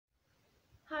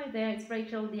Hi there, it's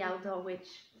Rachel, the outdoor witch.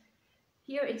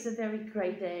 Here it's a very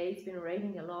grey day, it's been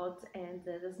raining a lot and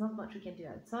there's not much we can do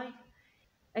outside.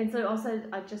 And so also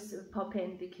I just pop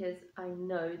in because I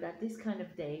know that this kind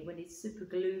of day when it's super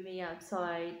gloomy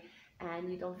outside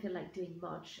and you don't feel like doing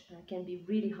much can be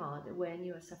really hard when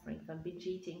you are suffering from binge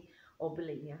eating or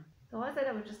bulimia. So I thought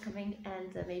I would just come in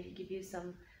and maybe give you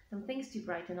some things to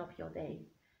brighten up your day.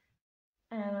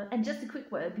 And just a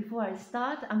quick word before I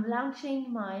start, I'm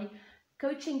launching my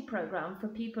coaching program for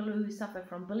people who suffer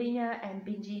from bulimia and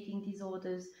binge eating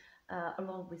disorders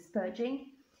along with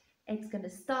purging. It's going to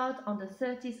start on the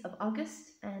 30th of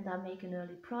August and I make an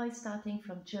early price starting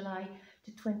from July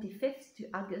the 25th to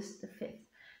August the 5th.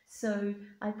 So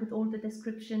I put all the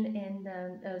description in,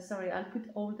 I'll put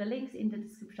all the links in the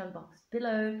description box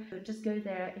below. So just go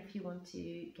there if you want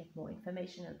to get more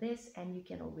information on this, and you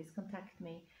can always contact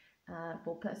me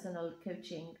for personal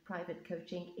coaching, private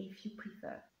coaching if you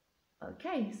prefer.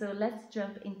 Okay, so let's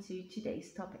jump into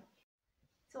today's topic.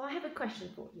 So I have a question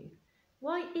for you.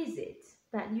 Why is it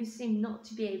that you seem not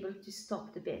to be able to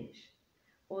stop the binge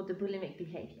or the bulimic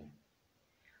behavior?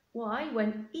 Why,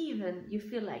 when even you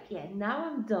feel like, yeah, now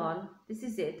I'm done, this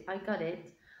is it, I got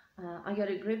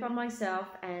a grip on myself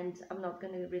and I'm not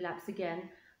going to relapse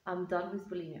again, I'm done with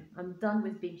bulimia, I'm done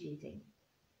with binge eating.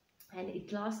 And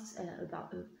it lasts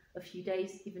about a few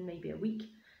days, even maybe a week,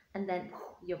 and then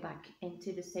you're back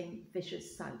into the same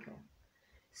vicious cycle.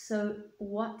 So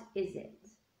what is it?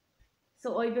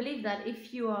 So I believe that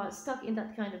if you are stuck in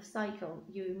that kind of cycle,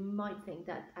 you might think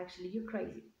that actually you're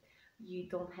crazy. You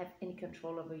don't have any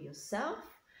control over yourself,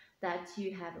 that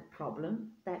you have a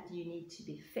problem that you need to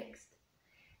be fixed.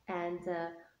 And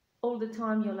all the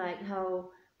time you're like,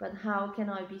 but how can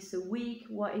I be so weak?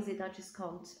 What is it? I just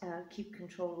can't keep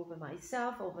control over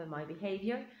myself, over my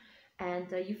behavior.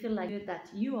 And you feel like that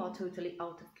you are totally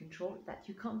out of control, that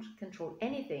you can't control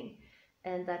anything,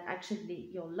 and that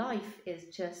actually your life is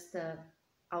just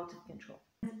out of control.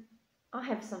 I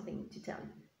have something to tell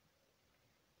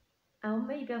you.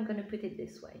 Maybe I'm going to put it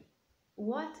this way.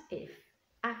 What if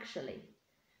actually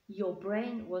your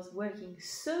brain was working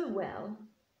so well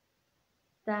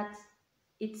that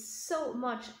it's so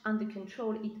much under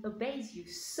control, it obeys you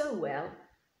so well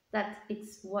that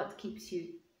it's what keeps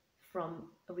you from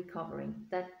recovering,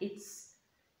 that it's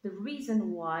the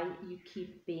reason why you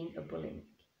keep being a bulimic.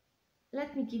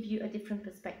 Let me give you a different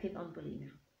perspective on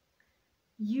bulimia.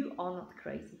 You are not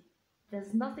crazy.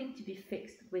 There's nothing to be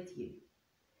fixed with you.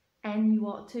 And you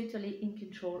are totally in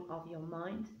control of your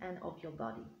mind and of your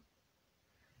body.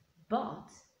 But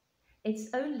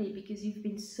it's only because you've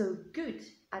been so good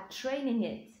at training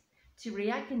it to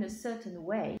react in a certain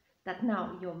way that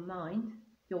now your mind,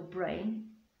 your brain,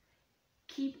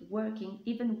 keep working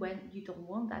even when you don't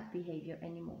want that behavior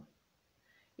anymore.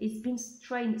 It's been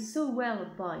trained so well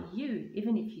by you,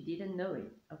 even if you didn't know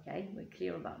it, okay? We're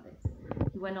clear about this.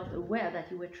 You were not aware that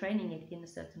you were training it in a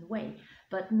certain way.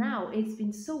 But now it's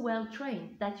been so well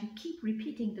trained that you keep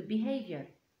repeating the behavior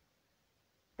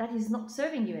that is not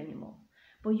serving you anymore.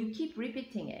 But you keep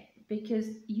repeating it because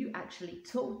you actually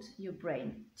taught your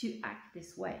brain to act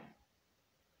this way.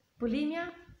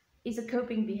 Bulimia is a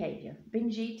coping behavior,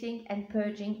 binge eating and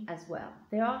purging as well.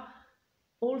 They are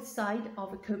all sides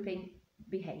of a coping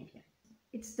behavior.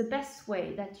 It's the best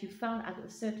way that you found at a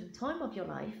certain time of your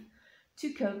life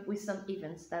to cope with some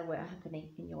events that were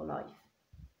happening in your life.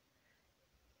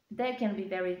 They can be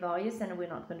very various, and we're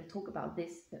not going to talk about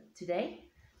this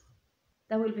today.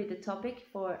 That will be the topic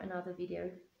for another video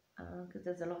because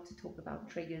there's a lot to talk about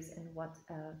triggers and what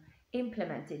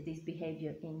implemented this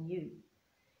behavior in you.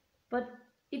 But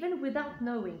even without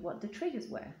knowing what the triggers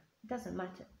were, it doesn't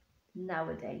matter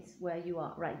nowadays where you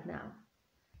are right now.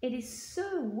 It is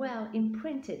so well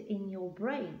imprinted in your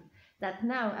brain that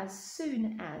now as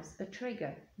soon as a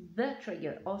trigger, the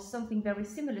trigger or something very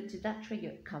similar to that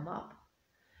trigger come up,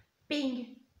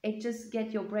 bing, it just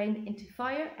gets your brain into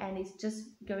fire and it's just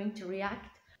going to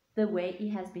react the way it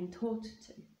has been taught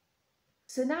to.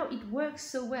 So now it works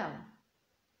so well.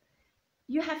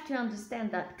 You have to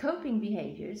understand that coping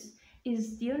behaviors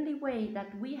is the only way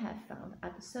that we have found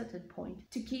at a certain point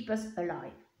to keep us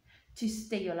alive, to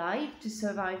stay alive, to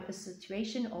survive a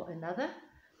situation or another.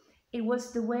 It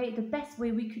was the best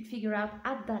way we could figure out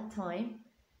at that time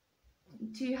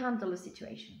to handle a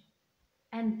situation.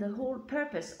 And the whole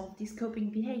purpose of this coping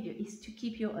behavior is to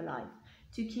keep you alive,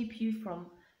 to keep you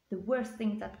from the worst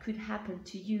thing that could happen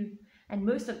to you. And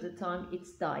most of the time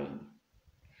it's dying.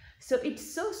 So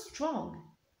it's so strong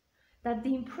that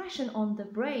the impression on the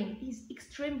brain is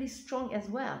extremely strong as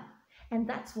well. And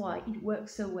that's why it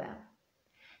works so well.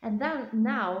 And then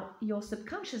now your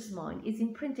subconscious mind is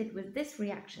imprinted with this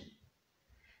reaction.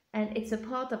 And it's a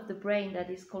part of the brain that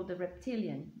is called the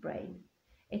reptilian brain.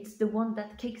 It's the one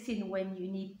that kicks in when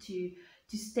you need to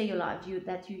stay alive,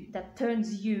 that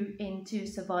turns you into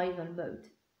survival mode.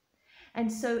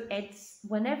 And so it's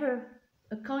whenever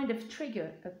a kind of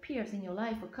trigger appears in your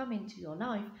life or come into your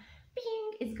life,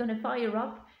 bing, it's going to fire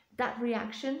up that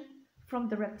reaction from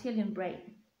the reptilian brain.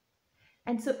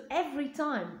 And so every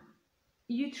time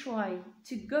you try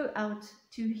to go out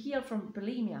to heal from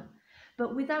bulimia,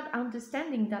 but without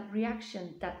understanding that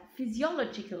reaction, that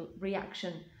physiological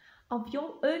reaction of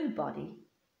your own body,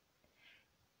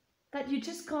 that you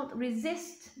just can't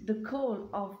resist the call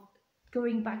of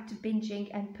going back to binging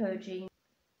and purging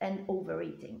and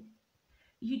overeating.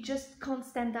 You just can't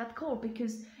stand that call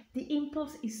because the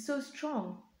impulse is so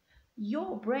strong.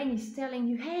 Your brain is telling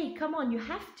you, hey, come on, you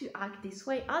have to act this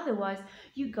way, otherwise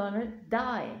you're gonna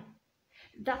die.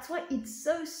 That's why it's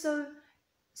so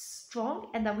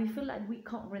strong, and that we feel like we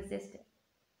can't resist it.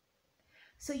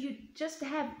 So you just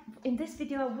have, in this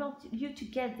video, I want you to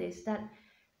get this, that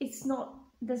it's not,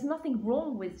 there's nothing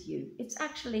wrong with you. It's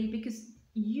actually because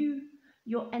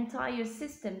your entire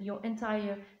system, your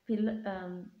entire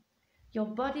your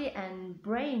body and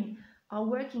brain are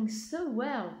working so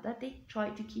well that they try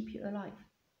to keep you alive.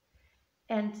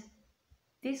 And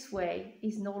this way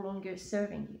is no longer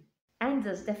serving you. And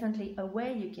there's definitely a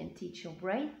way you can teach your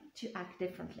brain to act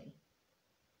differently.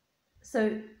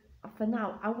 So for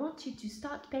now, I want you to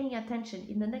start paying attention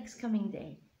in the next coming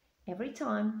day. Every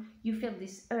time you feel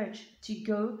this urge to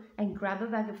go and grab a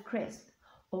bag of crisps,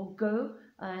 or go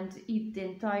and eat the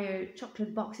entire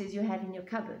chocolate boxes you have in your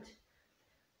cupboard,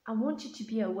 I want you to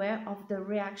be aware of the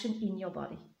reaction in your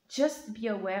body. Just be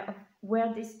aware of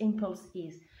where this impulse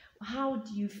is. How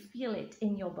do you feel it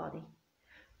in your body?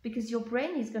 Because your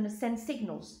brain is going to send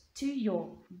signals to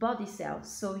your body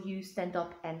cells so you stand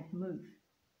up and move.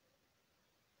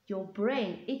 Your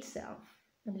brain itself,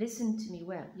 and listen to me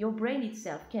well, your brain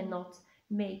itself cannot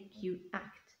make you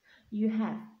act. You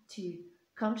have to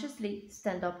consciously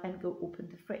stand up and go open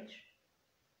the fridge.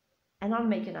 And I'll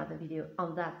make another video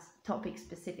on that topic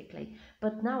specifically.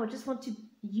 But now I just want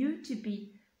you to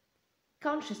be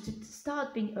conscious, to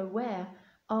start being aware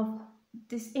of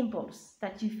this impulse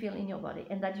that you feel in your body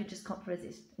and that you just can't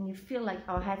resist. And you feel like,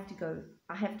 oh, I have to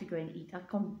go and eat.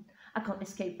 I can't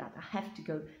escape that. I have to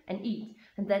go and eat.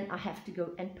 And then I have to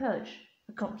go and purge.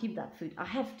 I can't keep that food. I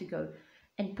have to go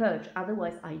and purge,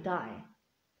 otherwise I die.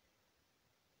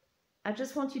 I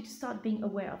just want you to start being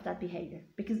aware of that behavior,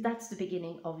 because that's the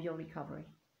beginning of your recovery.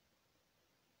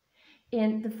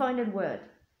 And the final word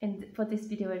for this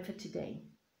video and for today,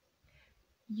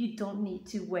 you don't need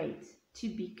to wait to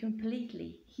be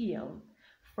completely healed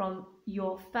from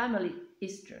your family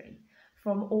history,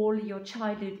 from all your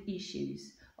childhood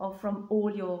issues, or from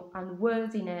all your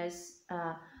unworthiness,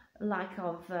 lack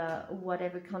of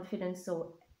whatever confidence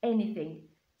or anything,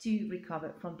 to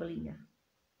recover from bulimia.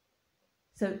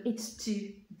 So it's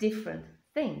two different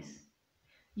things.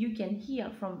 You can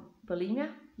heal from bulimia,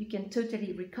 you can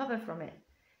totally recover from it,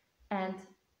 and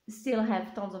still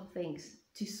have tons of things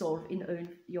to solve in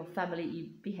your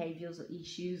family behaviors or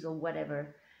issues or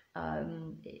whatever,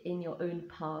 in your own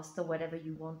past, or whatever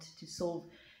you want to solve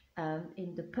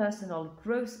in the personal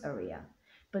growth area.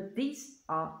 But these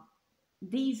are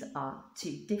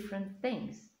two different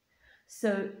things.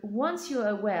 So once you're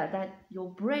aware that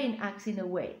your brain acts in a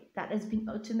way that has been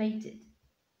automated,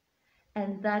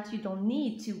 and that you don't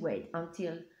need to wait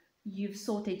until you've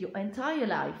sorted your entire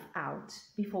life out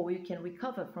before you can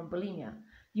recover from bulimia,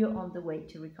 you're on the way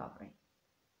to recovery.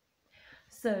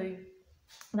 So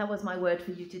that was my word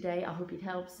for you today. I hope it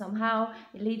helps somehow.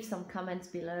 Leave some comments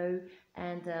below,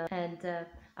 and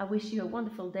I wish you a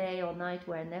wonderful day or night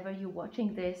whenever you're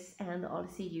watching this, and I'll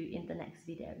see you in the next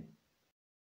video.